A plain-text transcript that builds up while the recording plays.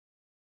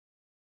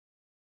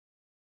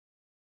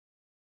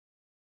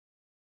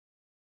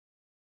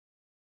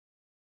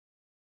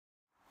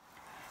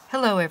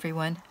Hello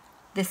everyone,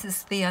 this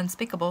is The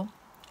Unspeakable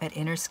at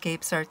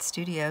Innerscapes Art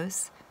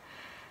Studios.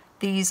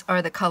 These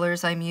are the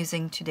colors I'm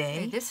using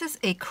today. This is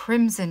a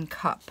crimson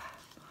cup,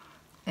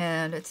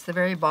 and it's the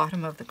very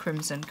bottom of the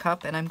crimson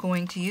cup, and I'm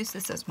going to use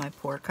this as my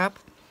pour cup.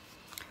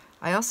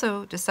 I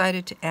also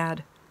decided to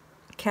add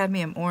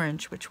cadmium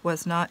orange, which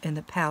was not in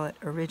the palette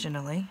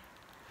originally.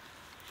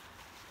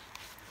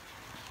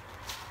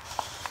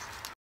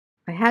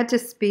 I had to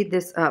speed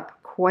this up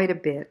quite a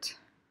bit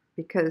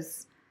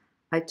because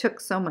I took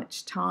so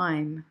much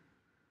time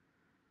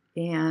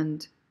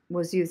and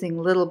was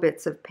using little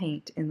bits of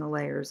paint in the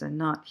layers and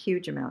not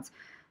huge amounts.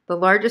 The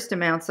largest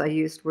amounts I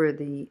used were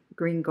the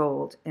green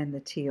gold and the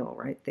teal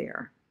right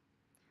there.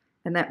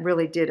 And that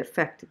really did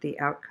affect the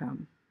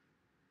outcome.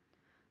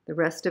 The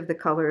rest of the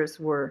colors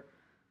were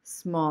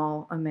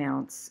small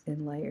amounts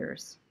in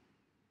layers.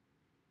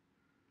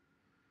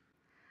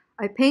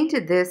 I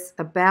painted this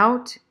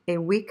about a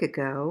week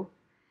ago,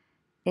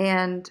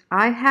 and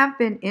I have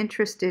been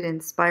interested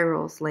in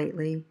spirals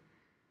lately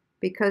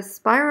because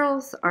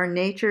spirals are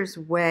nature's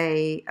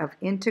way of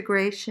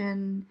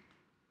integration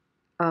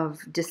of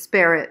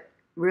disparate,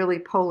 really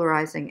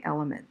polarizing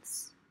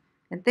elements.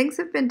 And things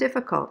have been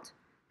difficult,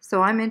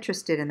 so I'm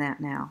interested in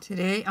that now.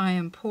 Today I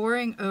am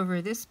pouring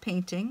over this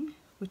painting,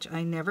 which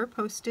I never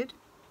posted.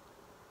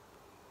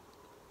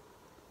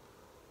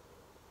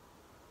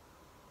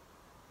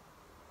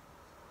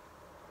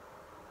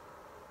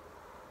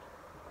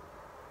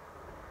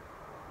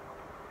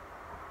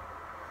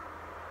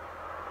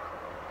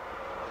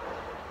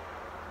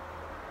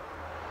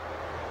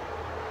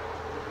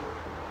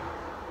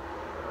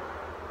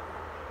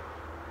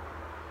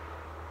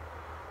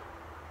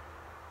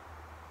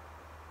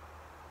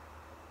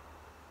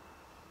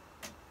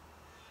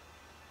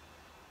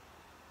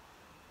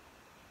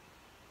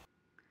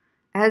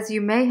 As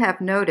you may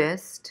have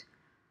noticed,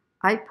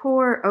 I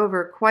pour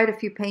over quite a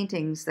few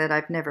paintings that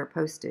I've never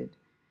posted.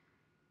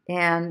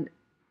 And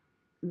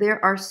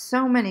there are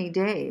so many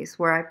days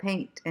where I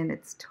paint and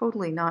it's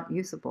totally not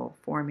usable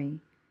for me.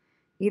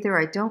 Either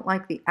I don't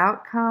like the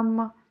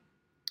outcome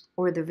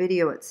or the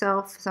video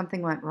itself,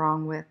 something went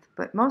wrong with,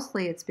 but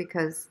mostly it's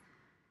because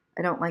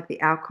I don't like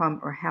the outcome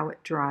or how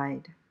it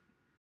dried.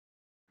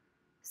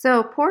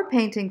 So pour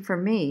painting for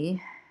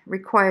me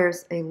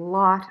requires a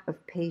lot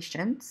of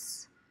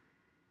patience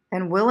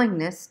and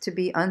willingness to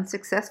be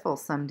unsuccessful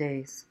some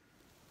days.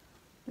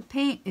 The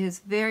paint is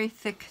very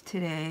thick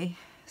today,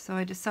 so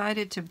I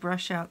decided to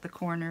brush out the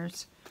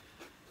corners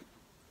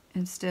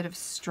instead of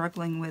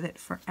struggling with it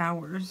for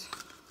hours.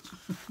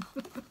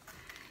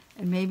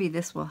 And maybe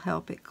this will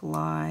help it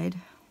glide.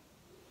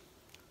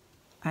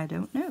 I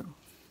don't know.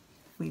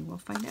 We will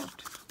find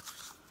out.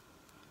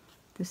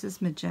 This is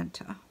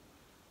magenta.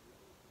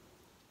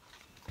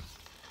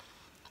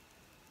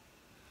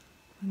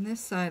 On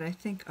this side, I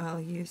think I'll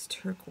use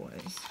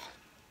turquoise.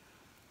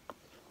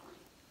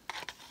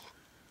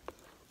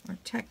 Or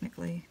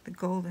technically, the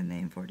golden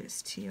name for it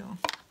is teal.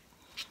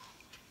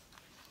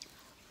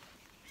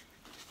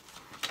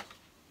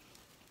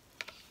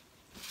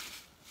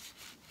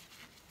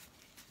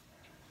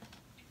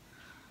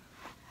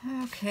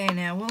 Okay,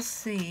 now we'll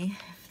see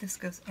if this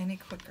goes any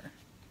quicker.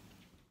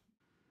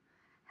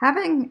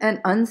 Having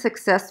an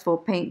unsuccessful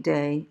paint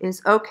day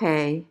is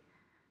okay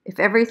if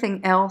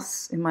everything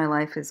else in my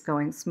life is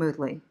going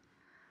smoothly.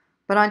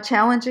 But on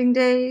challenging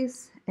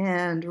days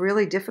and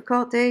really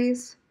difficult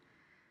days,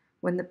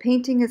 when the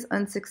painting is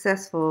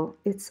unsuccessful,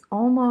 it's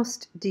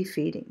almost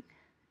defeating.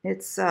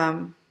 It's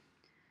kind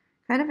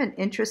of an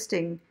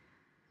interesting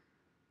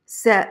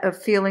set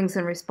of feelings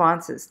and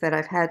responses that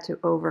I've had to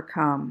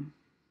overcome.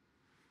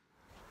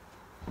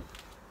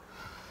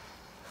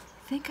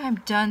 I think I'm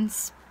done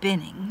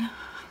spinning.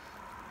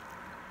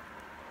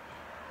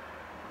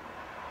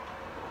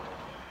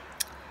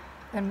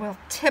 And we'll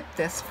tip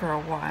this for a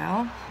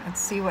while and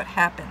see what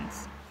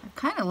happens. I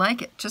kind of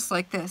like it just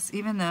like this,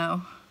 even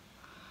though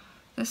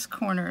this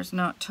corner is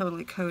not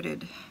totally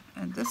coated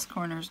and this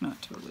corner is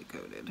not totally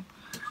coated.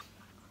 I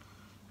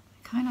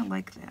kind of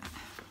like that.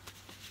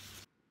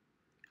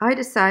 I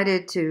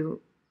decided to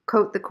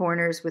coat the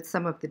corners with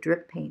some of the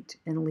drip paint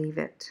and leave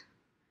it.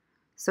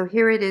 So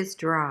here it is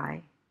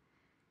dry.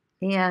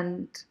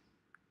 And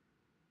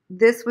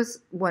this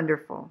was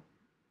wonderful.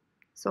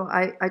 So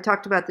I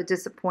talked about the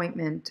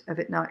disappointment of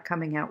it not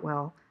coming out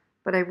well,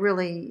 but I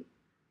really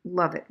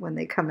love it when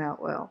they come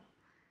out well.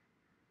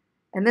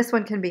 And this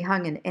one can be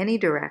hung in any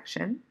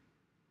direction,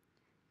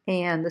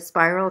 and the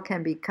spiral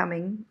can be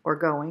coming or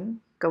going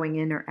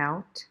in or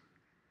out.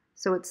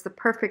 So it's the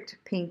perfect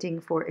painting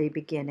for a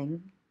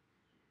beginning.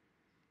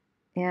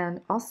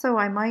 And also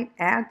I might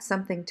add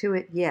something to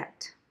it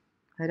yet.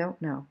 I don't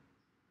know.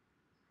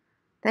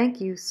 Thank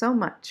you so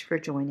much for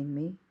joining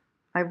me.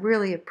 I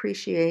really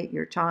appreciate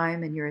your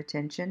time and your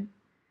attention,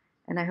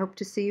 and I hope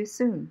to see you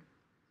soon.